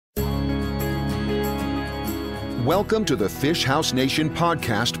Welcome to the Fish House Nation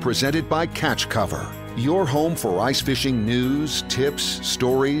podcast presented by Catch Cover, your home for ice fishing news, tips,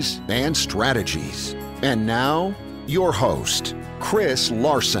 stories, and strategies. And now, your host, Chris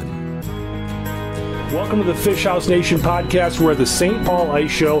Larson. Welcome to the Fish House Nation podcast. We're at the St. Paul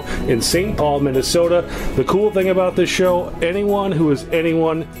Ice Show in St. Paul, Minnesota. The cool thing about this show, anyone who is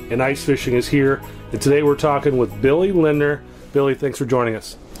anyone in ice fishing is here. And today we're talking with Billy Lindner. Billy, thanks for joining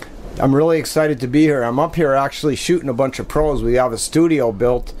us. I'm really excited to be here. I'm up here actually shooting a bunch of pros. We have a studio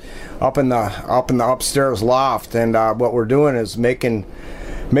built up in the upstairs loft, and what we're doing is making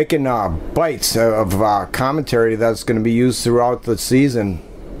bites of commentary that's going to be used throughout the season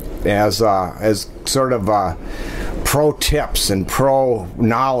as sort of pro tips and pro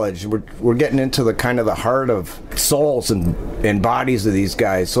knowledge. We're getting into the kind of the heart of souls and bodies of these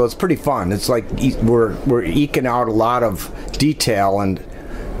guys, so it's pretty fun. It's like we're eking out a lot of detail and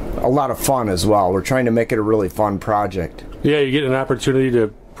a lot of fun as well. We're trying to make it a really fun project. Yeah, you get an opportunity to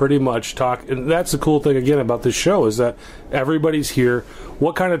pretty much talk, and that's the cool thing again about this show is that everybody's here.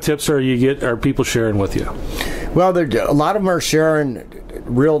 What kind of tips are people sharing with you? Well, a lot of them are sharing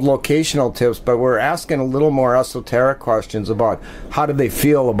real locational tips, but we're asking a little more esoteric questions about how do they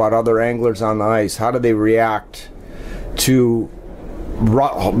feel about other anglers on the ice? How do they react to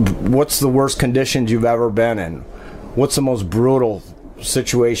what's the worst conditions you've ever been in? What's the most brutal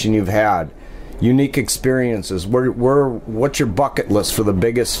situation you've had? Unique experiences. What's your bucket list for the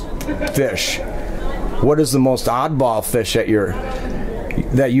biggest fish? What is the most oddball fish that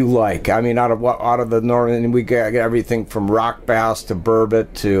you like? I mean, out of the northern, we got everything from rock bass to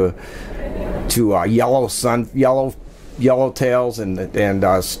burbot to yellowtails and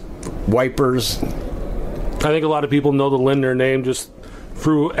wipers. I think a lot of people know the Lindner name just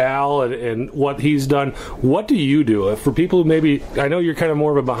through Al and what he's done. What do you do for people who maybe, I know you're kind of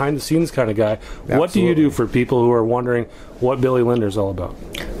more of a behind the scenes kind of guy. Absolutely. What do you do for people who are wondering what Billy Lindner's all about?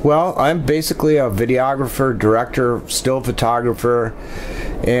 Well, I'm basically a videographer, director, still photographer,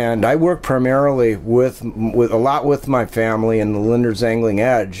 and I work primarily with a lot with my family and the Lindner's Angling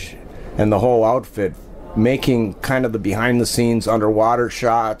Edge and the whole outfit, making kind of the behind the scenes underwater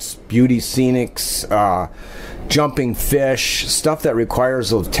shots, beauty scenics, jumping fish, stuff that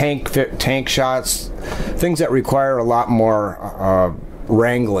requires those tank shots, things that require a lot more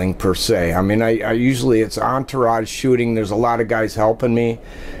wrangling per se. I mean, I usually it's entourage shooting. There's a lot of guys helping me.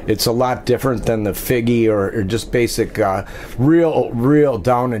 It's a lot different than the figgy or just basic real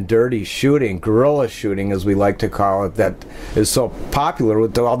down and dirty shooting, guerrilla shooting as we like to call it, that is so popular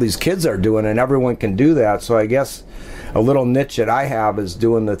with all these kids are doing, and everyone can do that. So I guess a little niche that I have is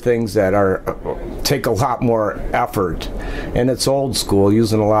doing the things that take a lot more effort, and it's old school,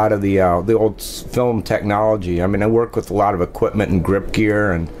 using a lot of the old film technology. I mean, I work with a lot of equipment and grip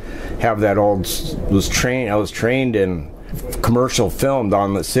gear, and have that I was trained in commercial film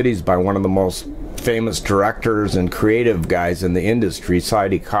down in the cities by one of the most famous directors and creative guys in the industry,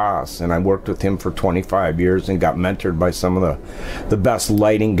 Saidi Kass, and I worked with him for 25 years and got mentored by some of the best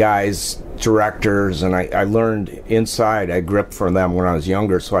lighting guys, directors, and I learned inside. I gripped for them when I was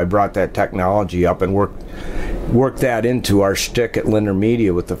younger, so I brought that technology up and worked that into our shtick at Lindner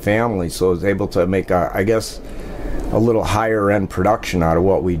Media with the family, so I was able to make a little higher end production out of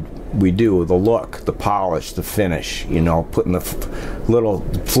what we do, the look, the polish, the finish, putting the little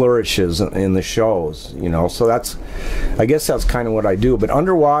flourishes in the shows, so I guess that's kind of what I do. But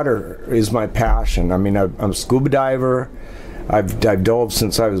underwater is my passion. I mean, I'm a scuba diver. I've dove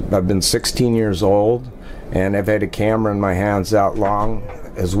since I've been 16 years old, and I've had a camera in my hands that long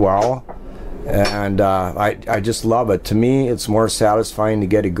as well. And I just love it. To me, it's more satisfying to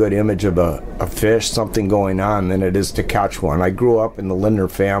get a good image of a fish, something going on, than it is to catch one. I grew up in the Lindner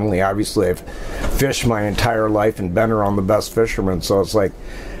family. Obviously, I've fished my entire life and been around the best fishermen, so it's like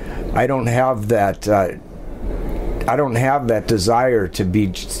I don't have that desire to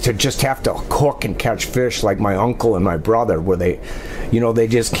just have to hook and catch fish like my uncle and my brother, where they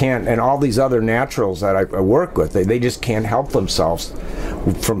just can't, and all these other naturals that I work with, they just can't help themselves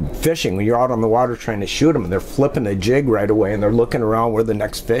from fishing. When you're out on the water trying to shoot them, and they're flipping the jig right away, and they're looking around where the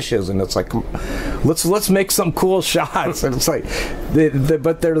next fish is, and it's like, let's make some cool shots. And it's like,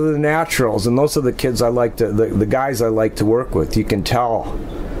 but they're the naturals, and those are the kids the guys I like to work with. You can tell,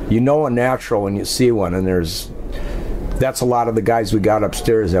 a natural when you see one, and that's a lot of the guys we got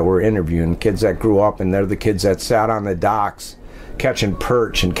upstairs that we're interviewing, kids that grew up, and they're the kids that sat on the docks catching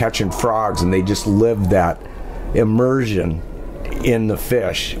perch and catching frogs, and they just lived that immersion in the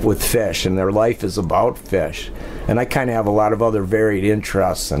fish, with fish, and their life is about fish. And I kind of have a lot of other varied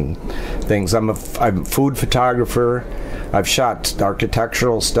interests and things. I'm a food photographer. I've shot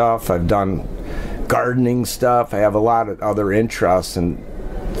architectural stuff. I've done gardening stuff. I have a lot of other interests and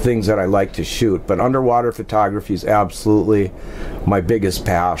things that I like to shoot, but underwater photography is absolutely my biggest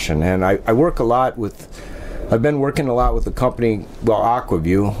passion. And I work a lot with, I've been working a lot with the company, well,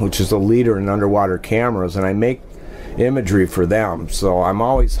 Aquaview, which is a leader in underwater cameras, and I make imagery for them. So I'm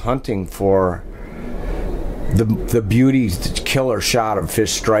always hunting for the beauty killer shot of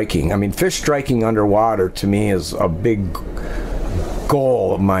fish striking. I mean, fish striking underwater to me is a big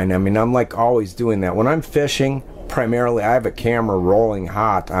goal of mine. I mean, I'm like always doing that. When I'm fishing, primarily I have a camera rolling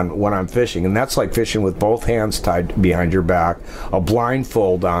hot on when I'm fishing, and that's like fishing with both hands tied behind your back, a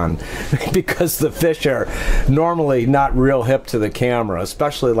blindfold on, because the fish are normally not real hip to the camera,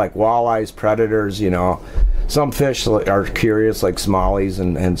 especially like walleyes, predators, you know. Some fish are curious, like smallies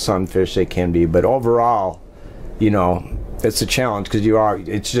and sunfish, they can be, but overall, you know, it's a challenge because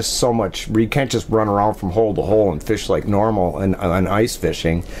it's just so much. You can't just run around from hole to hole and fish like normal and ice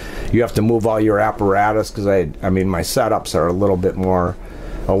fishing. You have to move all your apparatus because I mean, my setups are a little bit more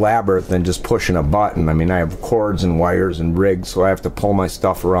elaborate than just pushing a button. I mean, I have cords and wires and rigs, so I have to pull my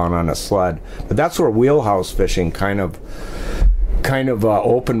stuff around on a sled. But that's where wheelhouse fishing kind of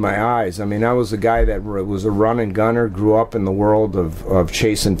opened my eyes. I mean, I was a guy that was a run and gunner, grew up in the world of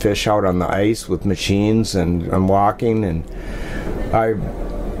chasing fish out on the ice with machines and walking, and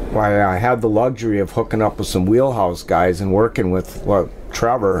I had the luxury of hooking up with some wheelhouse guys and working with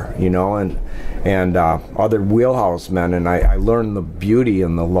Trevor, you know, and other wheelhouse men, and I learned the beauty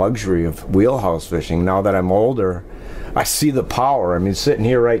and the luxury of wheelhouse fishing. Now that I'm older, I see the power. I mean, sitting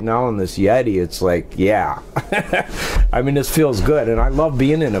here right now in this Yeti, it's like, yeah. I mean, this feels good, and I love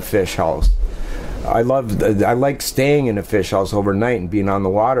being in a fish house. I like staying in a fish house overnight and being on the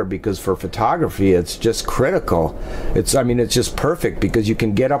water, because for photography, it's just critical. It's just perfect because you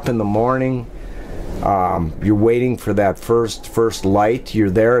can get up in the morning. You're waiting for that first light. You're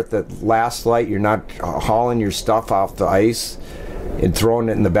there at the last light. You're not hauling your stuff off the ice and throwing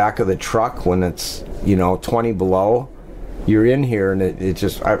it in the back of the truck when it's, you know, 20 below. You're in here, and it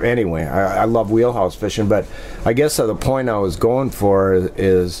just, anyway, I love wheelhouse fishing. But I guess the point I was going for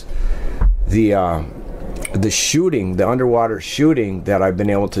is the shooting, the underwater shooting that I've been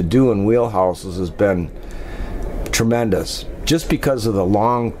able to do in wheelhouses has been tremendous. Just because of the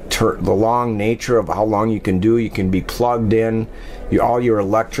long nature of how long you can do. You can be plugged in, all your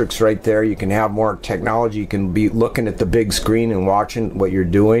electrics right there. You can have more technology. You can be looking at the big screen and watching what you're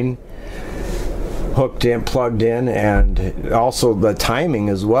doing, hooked in, plugged in, and also the timing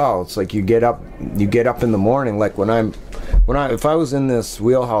as well. It's like you get up in the morning. Like if I was in this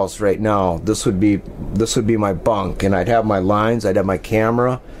wheelhouse right now, this would be my bunk, and I'd have my lines, I'd have my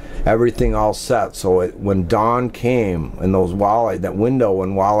camera, everything all set. So when dawn came and those walleye, that window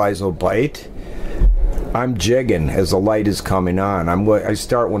when walleyes will bite, I'm jigging as the light is coming on. I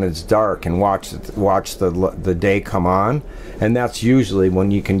start when it's dark and watch the day come on, and that's usually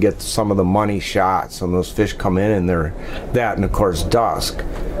when you can get some of the money shots, and those fish come in, and they're that, and of course dusk.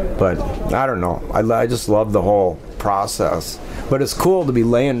 But I don't know. I just love the whole process. But it's cool to be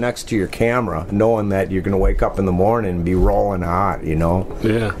laying next to your camera, knowing that you're going to wake up in the morning and be rolling hot, you know?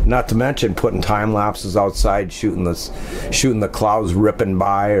 Yeah. Not to mention putting time lapses outside, shooting the clouds ripping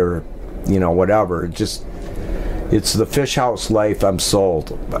by, or, you know, whatever. It's the fish house life. I'm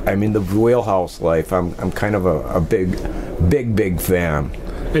sold. I mean, the wheelhouse life. I'm kind of a big fan.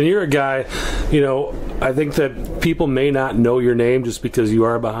 And you're a guy, you know, I think that people may not know your name just because you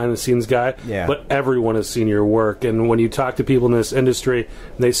are a behind-the-scenes guy, yeah. But everyone has seen your work. And when you talk to people in this industry,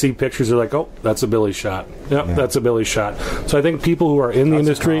 and they see pictures, they're like, oh, that's a Billy shot. Yep, yeah. That's a Billy shot. So I think people who are in the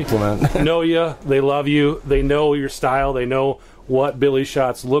industry know you, they love you, they know your style, they know what Billy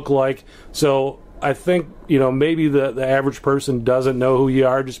shots look like. So I think, you know, maybe the average person doesn't know who you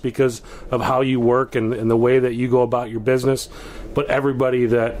are just because of how you work and the way that you go about your business. But everybody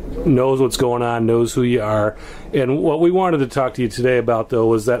that knows what's going on knows who you are. And what we wanted to talk to you today about, though,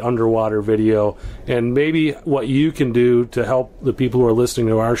 was that underwater video and maybe what you can do to help the people who are listening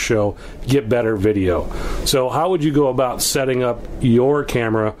to our show get better video. So how would you go about setting up your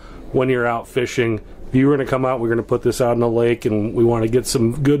camera when you're out fishing? If you were going to come out, we're going to put this out in the lake, and we want to get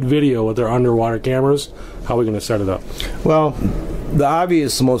some good video with our underwater cameras. How are we going to set it up? Well, the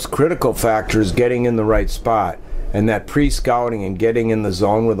obvious, most critical factor is getting in the right spot, and that pre-scouting and getting in the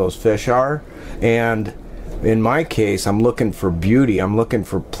zone where those fish are. And in my case, I'm looking for beauty. I'm looking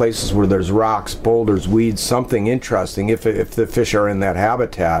for places where there's rocks, boulders, weeds, something interesting if the fish are in that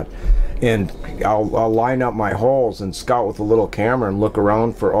habitat. And I'll line up my holes and scout with a little camera and look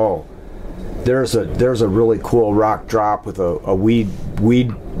around for, there's a really cool rock drop with a weed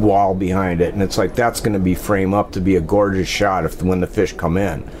wall behind it, and it's like that's going to be framed up to be a gorgeous shot when the fish come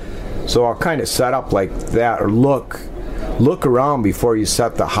in. So I'll kind of set up like that, or look around before you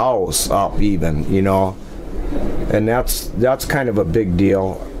set the house up even, you know. And that's kind of a big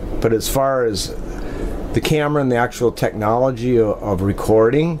deal. But as far as the camera and the actual technology of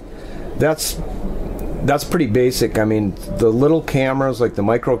recording, that's pretty basic. I mean, the little cameras, like the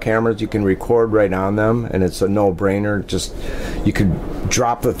micro cameras, you can record right on them, and it's a no-brainer. Just, you could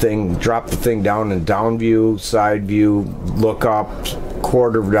drop the thing down in down view, side view, look up,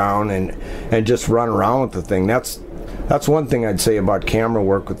 quarter down, and just run around with the thing. That's one thing I'd say about camera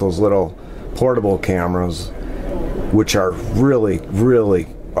work with those little portable cameras, which are really, really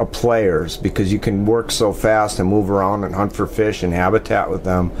players, because you can work so fast and move around and hunt for fish and habitat with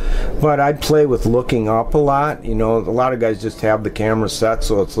them. But I'd play with looking up a lot. You know, a lot of guys just have the camera set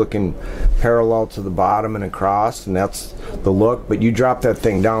so it's looking parallel to the bottom and across, and that's the look. But you drop that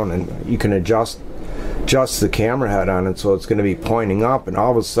thing down and you can adjust the camera head on it so it's going to be pointing up, and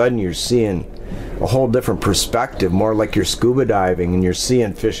all of a sudden you're seeing a whole different perspective, more like you're scuba diving and you're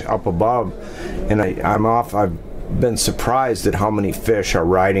seeing fish up above. And I've been surprised at how many fish are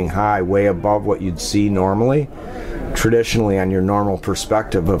riding high, way above what you'd see normally, traditionally on your normal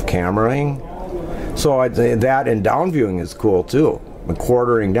perspective of cameraing. So that and down viewing is cool too, and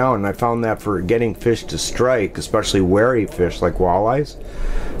quartering down. And I found that for getting fish to strike, especially wary fish like walleyes,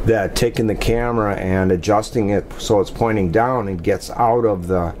 that taking the camera and adjusting it so it's pointing down and gets out of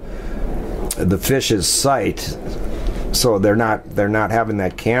the fish's sight, so they're not having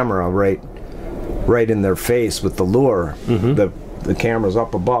that camera right in their face with the lure. The camera's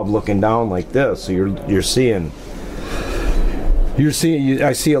up above looking down like this, so you're seeing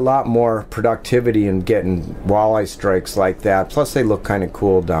I see a lot more productivity in getting walleye strikes like that. Plus they look kind of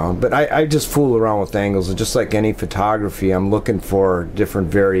cool down. But I just fool around with angles, and just like any photography, I'm looking for different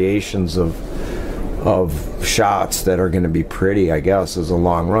variations of shots that are going to be pretty, I guess, as a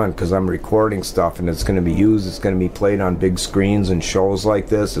long run, because I'm recording stuff and it's going to be used, it's going to be played on big screens and shows like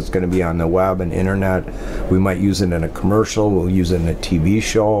this, it's going to be on the web and internet. We might use it in a commercial, we'll use it in a TV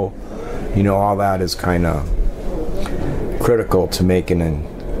show. You know, all that is kind of critical to making and,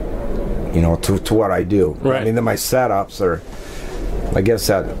 you know, to what I do. Right. I mean, my setups are, I guess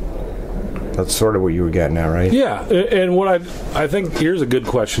that's sort of what you were getting at, right? Yeah, and what I think, here's a good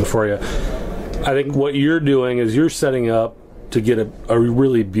question for you. I think what you're doing is you're setting up to get a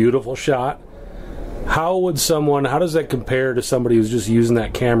really beautiful shot. How does that compare to somebody who's just using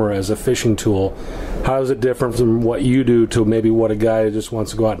that camera as a fishing tool? How is it different from what you do to maybe what a guy who just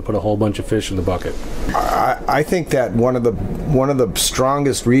wants to go out and put a whole bunch of fish in the bucket? I think that one of the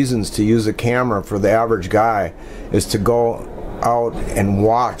strongest reasons to use a camera for the average guy is to go out and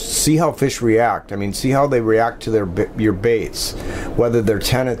watch, see how fish react. I mean, see how they react to your baits, whether they're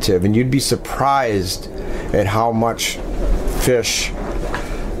tentative, and you'd be surprised at how much fish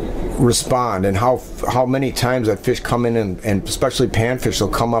respond, and how many times that fish come in and especially panfish will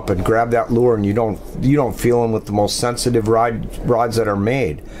come up and grab that lure, and you don't feel them with the most sensitive rods that are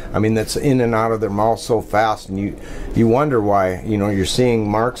made. I mean, that's in and out of their mouth so fast, and you wonder why. You know, you're seeing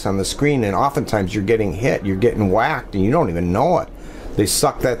marks on the screen, and oftentimes you're getting hit, you're getting whacked, and you don't even know it. They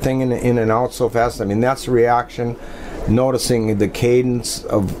suck that thing in and out so fast. I mean, that's the reaction. Noticing the cadence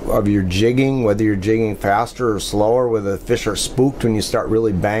of your jigging, whether you're jigging faster or slower, whether the fish are spooked when you start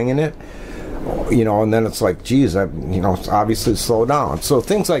really banging it, you know, and then it's like, geez, it's obviously slow down. So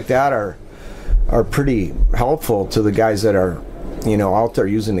things like that are pretty helpful to the guys that are, you know, out there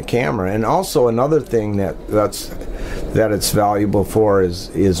using the camera. And also another thing that it's valuable for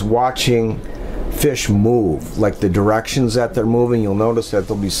is watching fish move, like the directions that they're moving. You'll notice that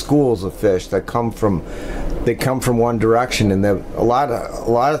there'll be schools of fish that come from one direction, and a lot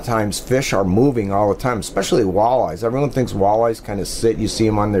of times fish are moving all the time, especially walleyes. Everyone thinks walleyes kind of sit, you see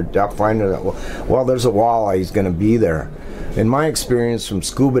them on their depth finder, well, there's a walleye, he's going to be there. In my experience from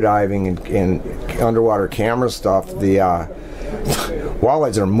scuba diving and underwater camera stuff, the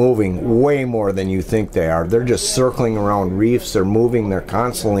walleyes are moving way more than you think they are. They're just circling around reefs, they're moving, they're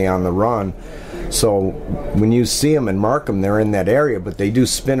constantly on the run. So when you see them and mark them, they're in that area, but they do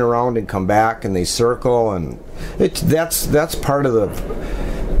spin around and come back, and they circle, and that's part of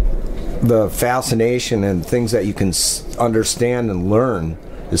the fascination and things that you can understand and learn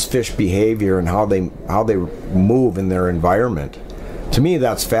is fish behavior and how they move in their environment. To me,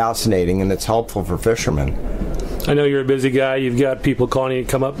 that's fascinating, and it's helpful for fishermen. I know you're a busy guy. You've got people calling you to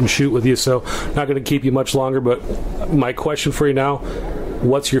come up and shoot with you, so not going to keep you much longer. But my question for you now: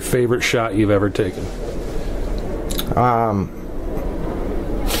 what's your favorite shot you've ever taken?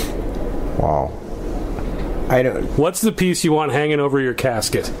 Wow. I don't. What's the piece you want hanging over your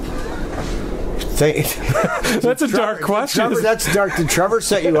casket? That's a dark question. That's dark. Did Trevor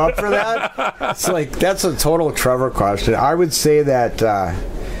set you up for that? It's like, that's a total Trevor question. I would say that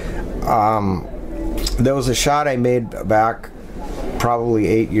there was a shot I made back probably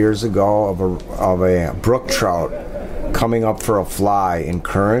 8 years ago of a brook trout coming up for a fly in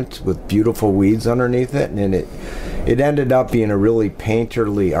current with beautiful weeds underneath it, and it ended up being a really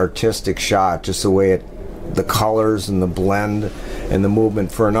painterly, artistic shot, just the way the colors and the blend and the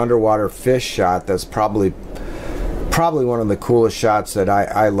movement for an underwater fish shot. That's probably one of the coolest shots that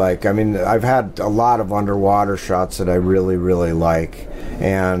I like. I mean, I've had a lot of underwater shots that I really, really like,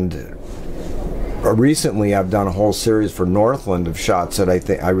 and recently I've done a whole series for Northland of shots that I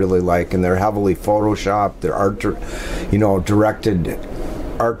think I really like, and they're heavily photoshopped. They're art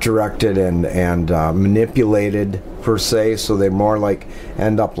directed and manipulated per se, so they more like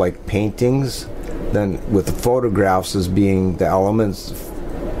end up like paintings than with the photographs as being the elements,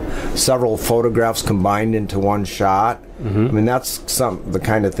 several photographs combined into one shot. Mm-hmm. I mean, that's the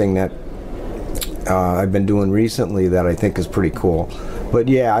kind of thing that I've been doing recently that I think is pretty cool. But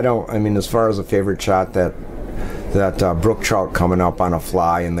yeah, I mean, as far as a favorite shot, that brook trout coming up on a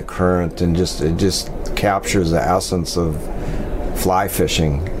fly in the current, and it just captures the essence of fly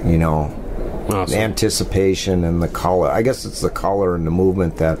fishing, you know. Awesome. Anticipation and the color. I guess it's the color and the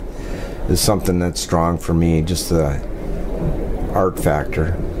movement that is something that's strong for me, just the art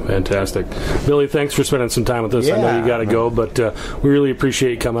factor. Fantastic. Billy, thanks for spending some time with us. Yeah. I know you got to go, but we really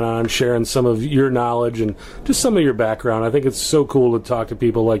appreciate you coming on, sharing some of your knowledge and just some of your background. I think it's so cool to talk to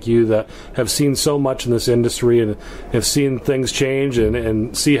people like you that have seen so much in this industry and have seen things change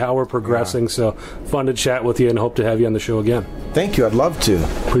and see how we're progressing. Yeah. So fun to chat with you, and hope to have you on the show again. Thank you. I'd love to.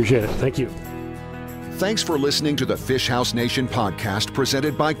 Appreciate it. Thank you. Thanks for listening to the Fish House Nation podcast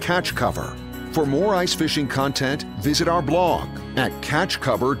presented by Catch Cover. For more ice fishing content, visit our blog at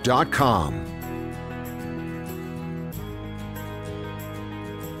catchcover.com.